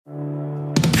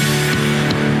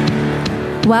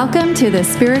Welcome to the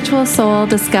Spiritual Soul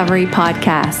Discovery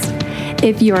Podcast.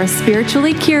 If you are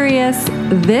spiritually curious,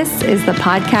 this is the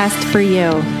podcast for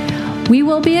you. We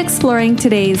will be exploring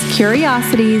today's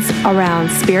curiosities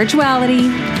around spirituality,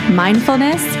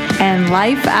 mindfulness, and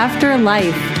life after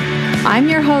life. I'm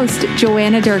your host,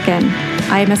 Joanna Durkin.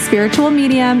 I am a spiritual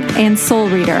medium and soul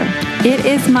reader. It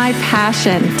is my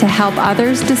passion to help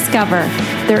others discover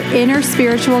their inner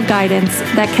spiritual guidance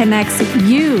that connects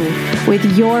you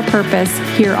with your purpose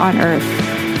here on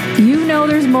earth. You know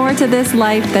there's more to this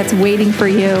life that's waiting for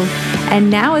you, and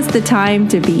now is the time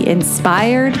to be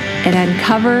inspired and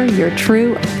uncover your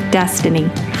true destiny.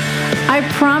 I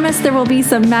promise there will be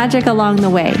some magic along the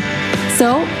way.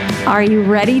 So, are you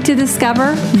ready to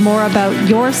discover more about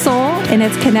your soul and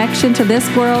its connection to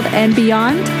this world and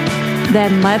beyond?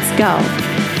 Then let's go.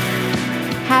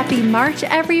 Happy March,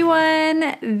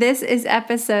 everyone. This is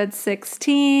episode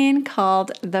 16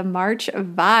 called The March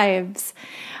Vibes.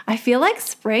 I feel like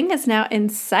spring is now in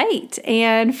sight,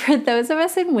 and for those of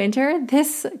us in winter,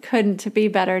 this couldn't be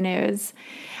better news.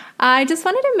 I just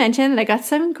wanted to mention that I got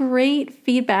some great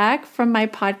feedback from my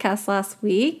podcast last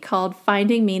week called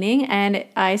Finding Meaning, and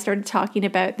I started talking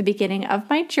about the beginning of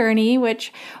my journey,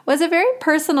 which was a very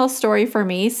personal story for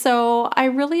me. So I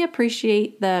really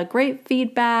appreciate the great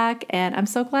feedback, and I'm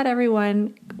so glad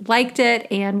everyone liked it.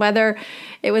 And whether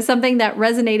it was something that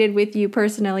resonated with you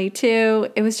personally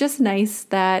too, it was just nice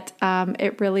that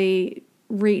it really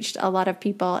reached a lot of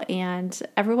people and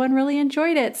everyone really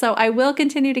enjoyed it. So I will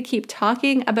continue to keep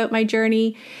talking about my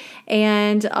journey,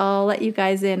 and I'll let you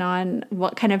guys in on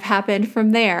what kind of happened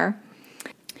from there.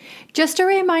 Just a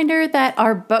reminder that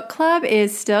our book club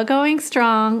is still going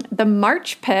strong. The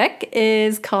March pick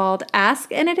is called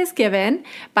Ask and It Is Given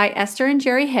by Esther and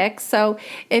Jerry Hicks. So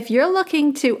if you're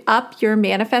looking to up your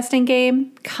manifesting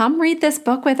game, come read this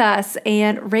book with us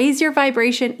and raise your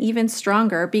vibration even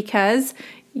stronger, because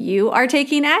you are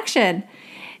taking action.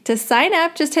 To sign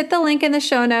up, just hit the link in the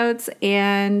show notes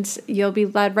and you'll be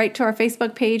led right to our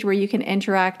Facebook page where you can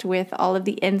interact with all of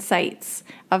the insights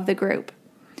of the group.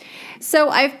 So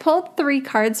I've pulled 3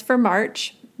 cards for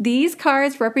March. These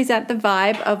cards represent the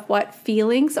vibe of what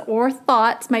feelings or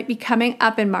thoughts might be coming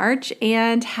up in March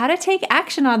and how to take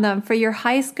action on them for your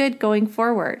highest good going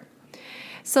forward.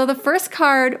 So the first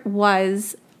card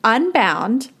was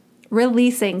Unbound,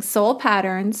 Releasing Soul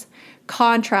Patterns,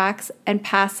 Contracts, and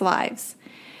Past Lives.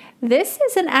 This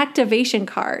is an activation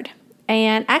card,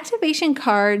 and activation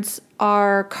cards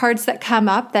are cards that come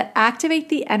up that activate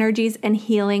the energies and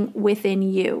healing within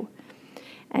you.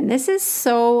 And this is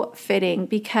so fitting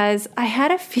because I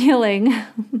had a feeling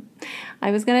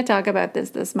I was going to talk about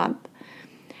this month.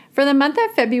 For the month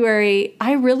of February,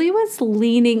 I really was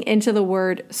leaning into the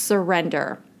word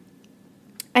surrender.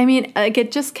 I mean,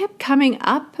 it just kept coming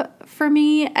up for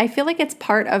me. I feel like it's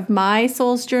part of my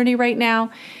soul's journey right now,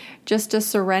 just to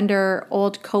surrender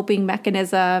old coping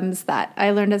mechanisms that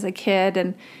I learned as a kid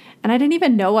and I didn't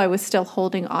even know I was still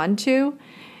holding on to.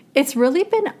 It's really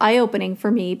been eye-opening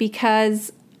for me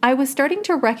because I was starting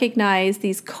to recognize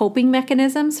these coping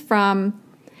mechanisms from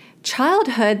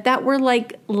childhood that were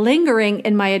like lingering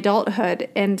in my adulthood,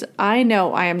 and I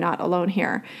know I am not alone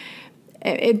here.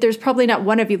 There's probably not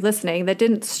one of you listening that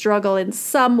didn't struggle in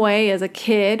some way as a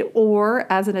kid or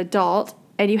as an adult,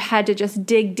 and you had to just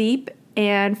dig deep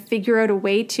and figure out a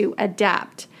way to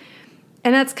adapt.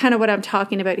 And that's kind of what I'm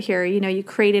talking about here. You know, you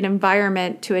create an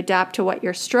environment to adapt to what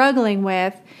you're struggling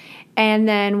with, and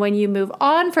then when you move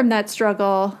on from that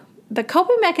struggle, the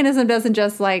coping mechanism doesn't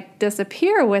just like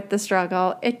disappear with the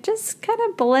struggle. It just kind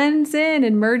of blends in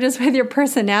and merges with your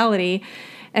personality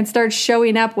and starts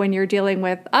showing up when you're dealing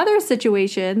with other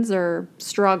situations or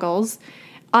struggles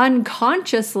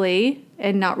unconsciously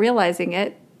and not realizing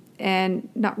it, and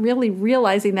not really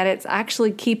realizing that it's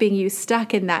actually keeping you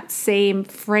stuck in that same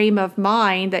frame of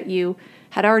mind that you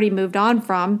had already moved on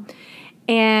from.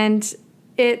 And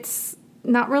it's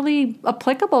not really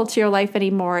applicable to your life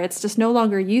anymore. It's just no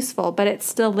longer useful, but it's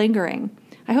still lingering.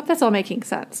 I hope that's all making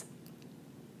sense.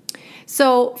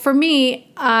 So for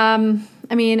me,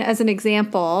 as an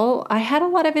example, I had a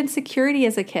lot of insecurity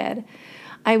as a kid.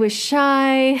 I was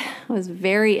shy, I was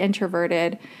very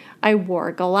introverted. I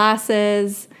wore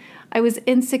glasses. I was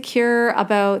insecure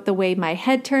about the way my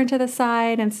head turned to the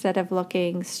side instead of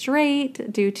looking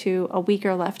straight due to a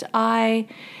weaker left eye.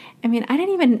 I didn't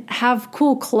even have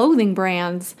cool clothing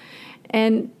brands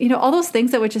and, all those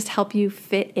things that would just help you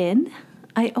fit in.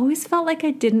 I always felt like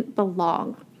I didn't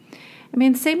belong.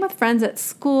 Same with friends at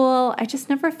school. I just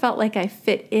never felt like I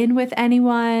fit in with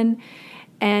anyone.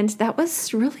 And that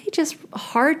was really just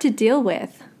hard to deal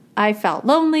with. I felt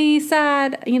lonely,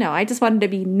 sad. I just wanted to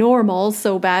be normal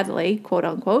so badly, quote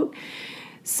unquote.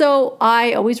 So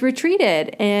I always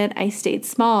retreated and I stayed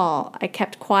small. I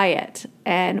kept quiet.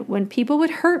 And when people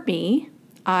would hurt me,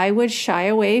 I would shy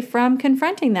away from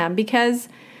confronting them because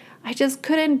I just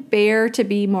couldn't bear to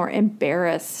be more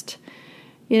embarrassed.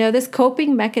 This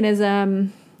coping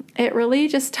mechanism, it really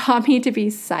just taught me to be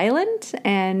silent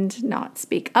and not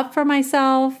speak up for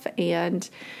myself. And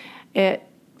it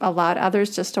allowed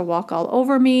others just to walk all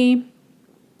over me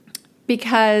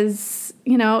because,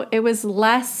 it was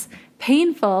less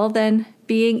painful than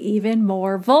being even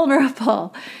more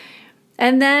vulnerable.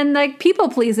 And then people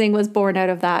pleasing was born out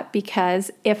of that because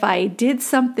if I did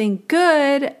something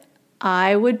good,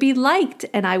 I would be liked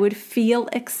and I would feel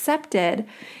accepted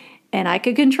and I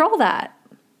could control that.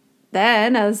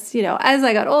 Then as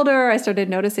I got older, I started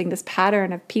noticing this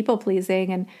pattern of people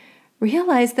pleasing and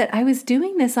realized that I was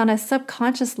doing this on a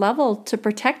subconscious level to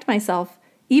protect myself,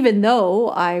 even though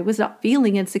I was not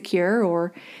feeling insecure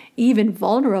or even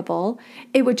vulnerable.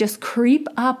 It would just creep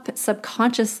up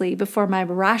subconsciously before my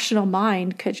rational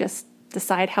mind could just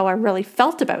decide how I really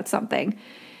felt about something.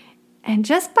 And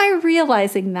just by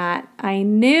realizing that, I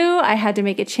knew I had to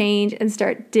make a change and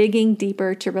start digging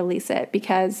deeper to release it.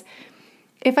 Because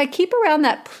if I keep around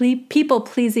that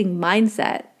people-pleasing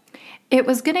mindset, it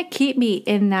was going to keep me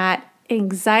in that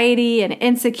anxiety and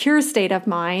insecure state of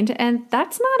mind. And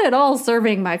that's not at all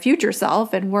serving my future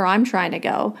self and where I'm trying to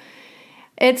go.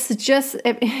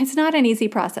 It's not an easy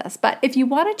process. But if you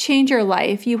want to change your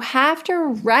life, you have to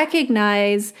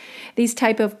recognize these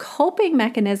type of coping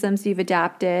mechanisms you've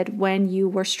adapted when you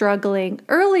were struggling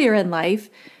earlier in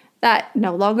life that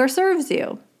no longer serves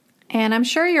you. And I'm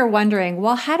sure you're wondering,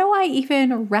 well, how do I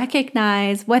even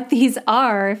recognize what these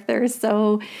are if they're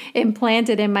so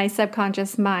implanted in my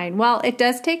subconscious mind? Well, it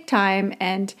does take time,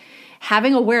 and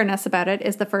having awareness about it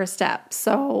is the first step.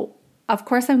 So, of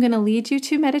course, I'm going to lead you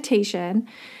to meditation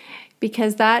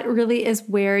because that really is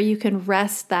where you can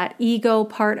rest that ego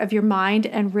part of your mind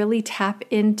and really tap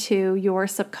into your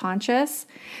subconscious.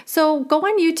 So go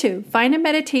on YouTube, find a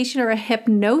meditation or a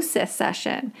hypnosis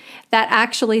session that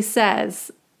actually says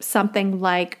something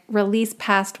like release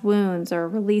past wounds or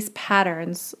release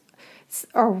patterns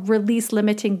or release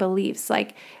limiting beliefs.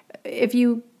 Like if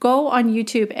you go on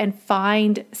YouTube and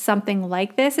find something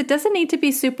like this, it doesn't need to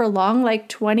be super long, like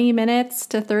 20 minutes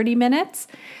to 30 minutes.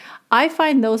 I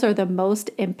find those are the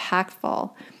most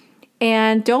impactful.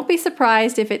 And don't be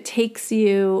surprised if it takes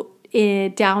you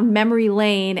down memory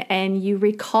lane and you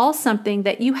recall something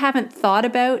that you haven't thought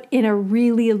about in a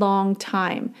really long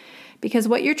time. Because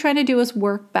what you're trying to do is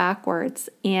work backwards,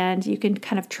 and you can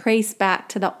kind of trace back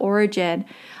to the origin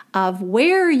of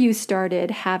where you started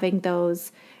having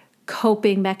those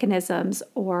coping mechanisms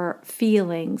or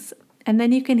feelings. And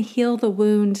then you can heal the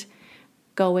wound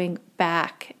going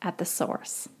back at the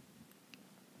source.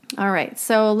 All right,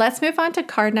 so let's move on to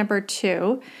card number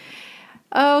 2.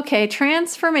 Okay,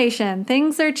 transformation.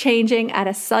 Things are changing at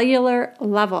a cellular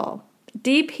level.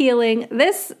 Deep healing.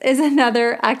 This is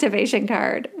another activation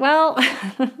card. Well,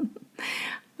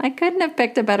 I couldn't have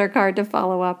picked a better card to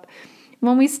follow up.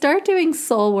 When we start doing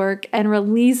soul work and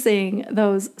releasing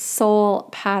those soul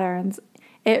patterns,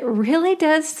 it really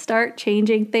does start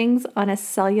changing things on a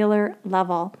cellular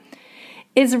level.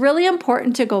 It's really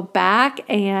important to go back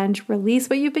and release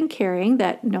what you've been carrying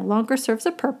that no longer serves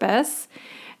a purpose.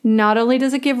 Not only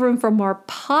does it give room for more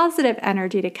positive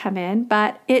energy to come in,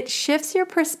 but it shifts your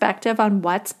perspective on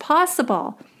what's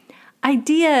possible.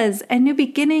 Ideas and new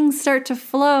beginnings start to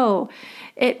flow.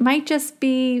 It might just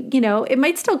be, it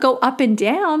might still go up and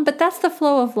down, but that's the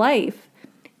flow of life.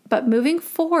 But moving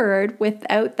forward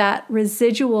without that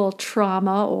residual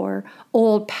trauma or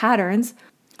old patterns,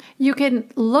 you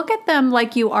can look at them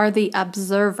like you are the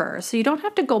observer. So you don't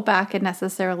have to go back and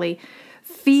necessarily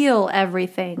feel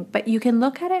everything, but you can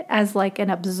look at it as like an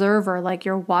observer, like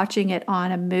you're watching it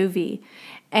on a movie.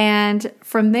 And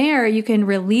from there, you can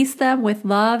release them with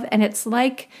love. And it's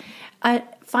like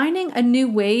finding a new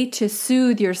way to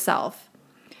soothe yourself.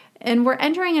 And we're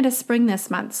entering into spring this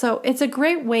month. So it's a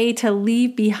great way to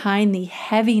leave behind the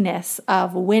heaviness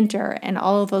of winter and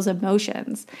all of those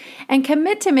emotions and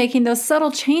commit to making those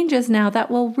subtle changes now that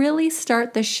will really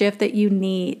start the shift that you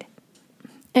need.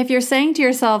 If you're saying to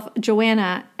yourself,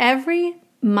 Joanna, every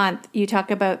month you talk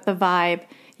about the vibe,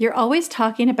 you're always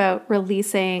talking about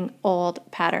releasing old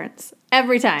patterns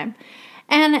every time.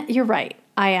 And you're right,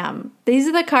 I am. These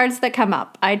are the cards that come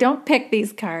up. I don't pick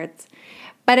these cards.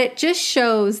 But it just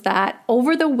shows that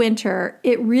over the winter,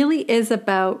 it really is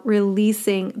about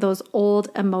releasing those old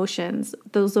emotions,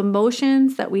 those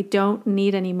emotions that we don't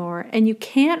need anymore. And you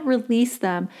can't release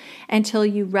them until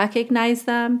you recognize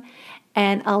them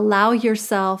and allow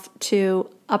yourself to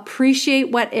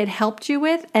appreciate what it helped you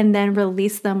with and then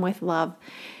release them with love.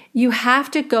 You have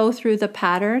to go through the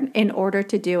pattern in order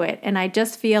to do it. And I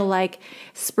just feel like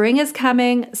spring is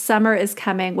coming, summer is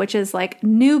coming, which is like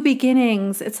new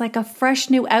beginnings. It's like a fresh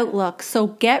new outlook. So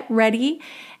get ready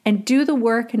and do the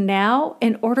work now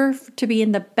in order to be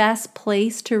in the best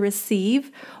place to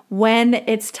receive when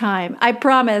it's time. I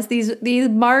promise these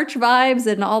March vibes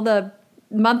and all the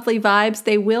monthly vibes,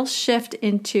 they will shift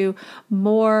into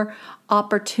more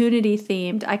opportunity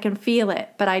themed. I can feel it,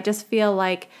 but I just feel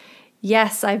like,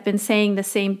 yes, I've been saying the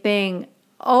same thing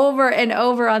over and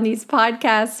over on these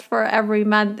podcasts for every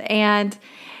month, and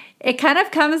it kind of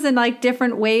comes in like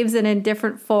different waves and in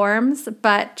different forms,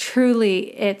 but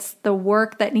truly it's the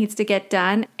work that needs to get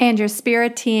done, and your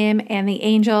spirit team and the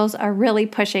angels are really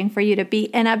pushing for you to be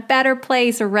in a better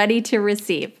place, ready to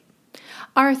receive.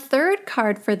 Our third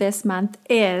card for this month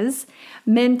is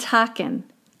Mintaken,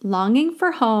 longing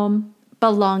for home,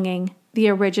 belonging, the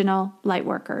original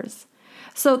Lightworkers.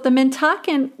 So the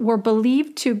Mintaken were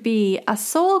believed to be a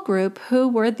soul group who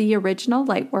were the original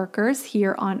Lightworkers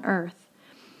here on Earth.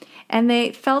 And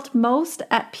they felt most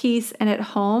at peace and at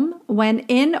home when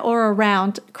in or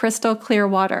around crystal clear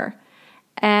water.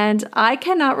 And I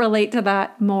cannot relate to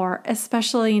that more,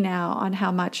 especially now on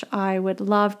how much I would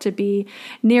love to be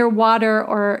near water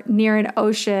or near an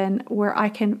ocean where I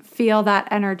can feel that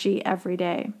energy every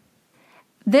day.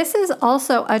 This is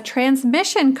also a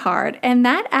transmission card, and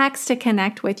that acts to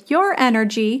connect with your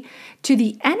energy to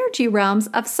the energy realms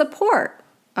of support,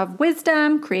 of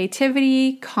wisdom,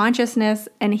 creativity, consciousness,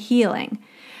 and healing.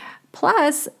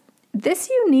 Plus,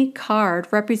 this unique card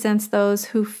represents those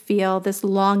who feel this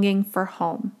longing for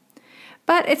home.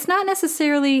 But it's not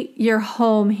necessarily your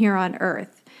home here on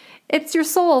Earth. It's your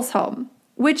soul's home,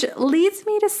 which leads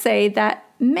me to say that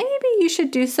maybe you should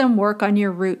do some work on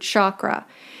your root chakra.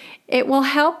 It will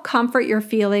help comfort your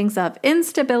feelings of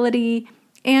instability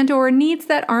and or needs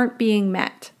that aren't being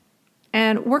met.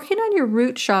 And working on your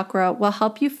root chakra will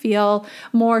help you feel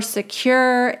more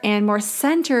secure and more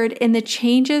centered in the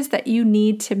changes that you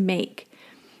need to make.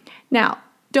 Now,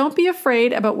 don't be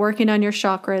afraid about working on your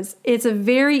chakras. It's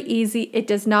very easy. It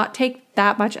does not take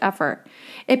that much effort.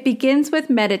 It begins with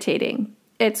meditating.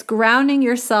 It's grounding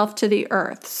yourself to the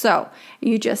earth. So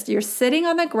you're sitting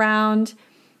on the ground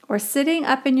or sitting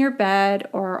up in your bed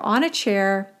or on a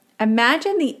chair.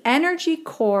 Imagine the energy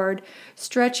cord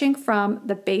stretching from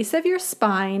the base of your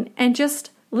spine and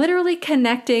just literally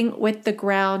connecting with the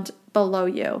ground below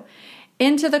you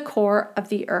into the core of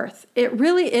the earth. It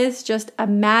really is just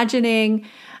imagining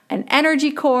an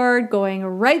energy cord going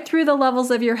right through the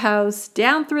levels of your house,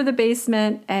 down through the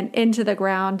basement and into the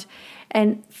ground,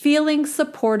 and feeling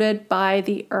supported by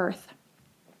the earth.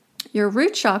 Your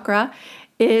root chakra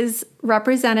is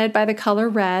represented by the color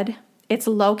red. It's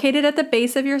located at the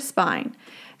base of your spine.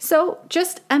 So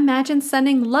just imagine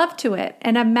sending love to it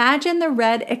and imagine the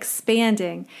red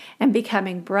expanding and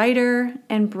becoming brighter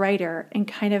and brighter and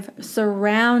kind of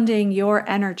surrounding your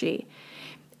energy.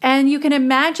 And you can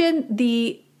imagine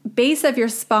the base of your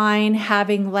spine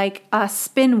having like a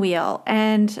spin wheel.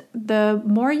 And the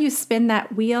more you spin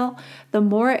that wheel, the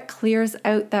more it clears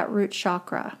out that root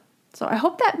chakra. So I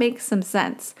hope that makes some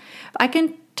sense. I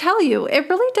can tell you, it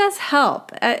really does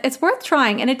help. It's worth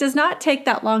trying, and it does not take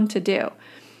that long to do.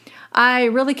 I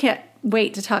really can't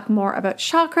wait to talk more about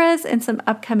chakras in some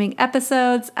upcoming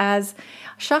episodes, as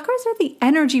chakras are the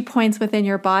energy points within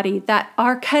your body that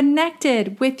are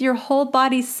connected with your whole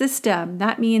body system.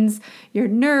 That means your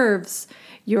nerves,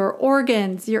 your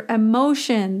organs, your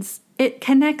emotions. It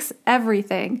connects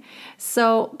everything.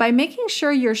 So by making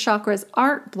sure your chakras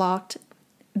aren't blocked,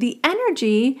 the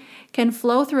energy can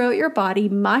flow throughout your body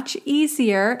much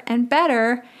easier and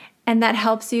better, and that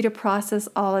helps you to process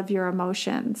all of your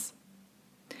emotions.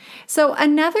 So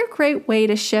another great way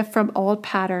to shift from old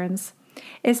patterns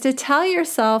is to tell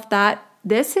yourself that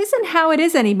this isn't how it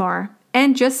is anymore,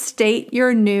 and just state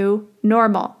your new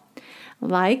normal,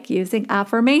 like using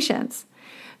affirmations.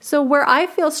 So where I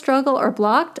feel struggle or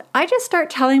blocked, I just start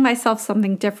telling myself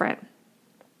something different.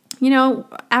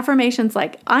 Affirmations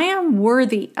like, I am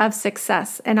worthy of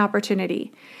success and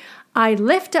opportunity. I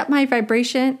lift up my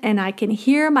vibration and I can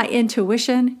hear my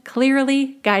intuition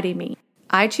clearly guiding me.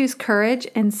 I choose courage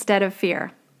instead of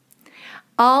fear.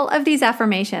 All of these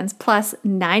affirmations, plus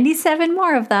 97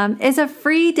 more of them, is a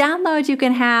free download you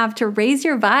can have to raise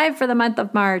your vibe for the month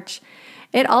of March.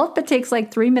 It all but takes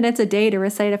like 3 minutes a day to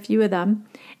recite a few of them.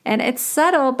 And it's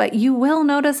subtle, but you will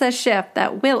notice a shift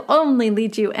that will only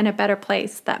lead you in a better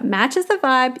place that matches the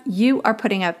vibe you are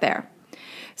putting out there.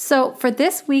 So for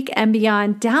this week and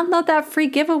beyond, download that free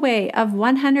giveaway of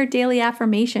 100 daily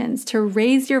affirmations to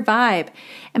raise your vibe.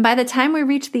 And by the time we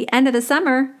reach the end of the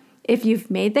summer, if you've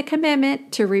made the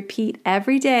commitment to repeat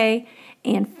every day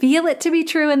and feel it to be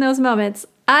true in those moments,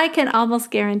 I can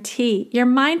almost guarantee your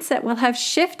mindset will have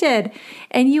shifted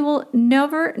and you will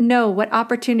never know what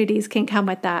opportunities can come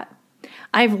with that.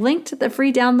 I've linked the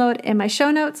free download in my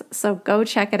show notes, so go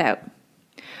check it out.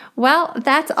 Well,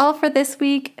 that's all for this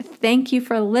week. Thank you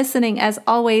for listening as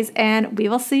always, and we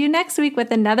will see you next week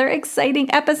with another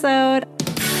exciting episode.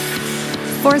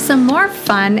 For some more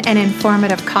fun and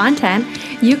informative content,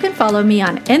 you can follow me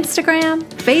on Instagram,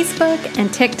 Facebook,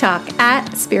 and TikTok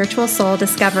at Spiritual Soul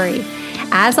Discovery.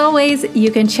 As always, you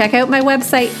can check out my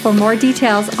website for more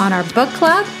details on our book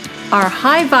club, our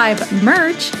High Vibe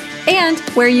merch, and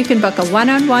where you can book a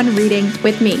one-on-one reading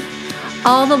with me.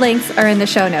 All the links are in the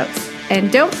show notes. And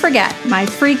don't forget my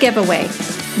free giveaway,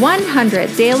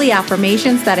 100 daily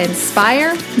affirmations that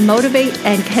inspire, motivate,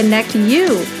 and connect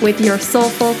you with your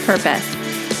soulful purpose.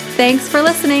 Thanks for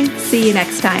listening. See you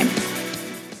next time.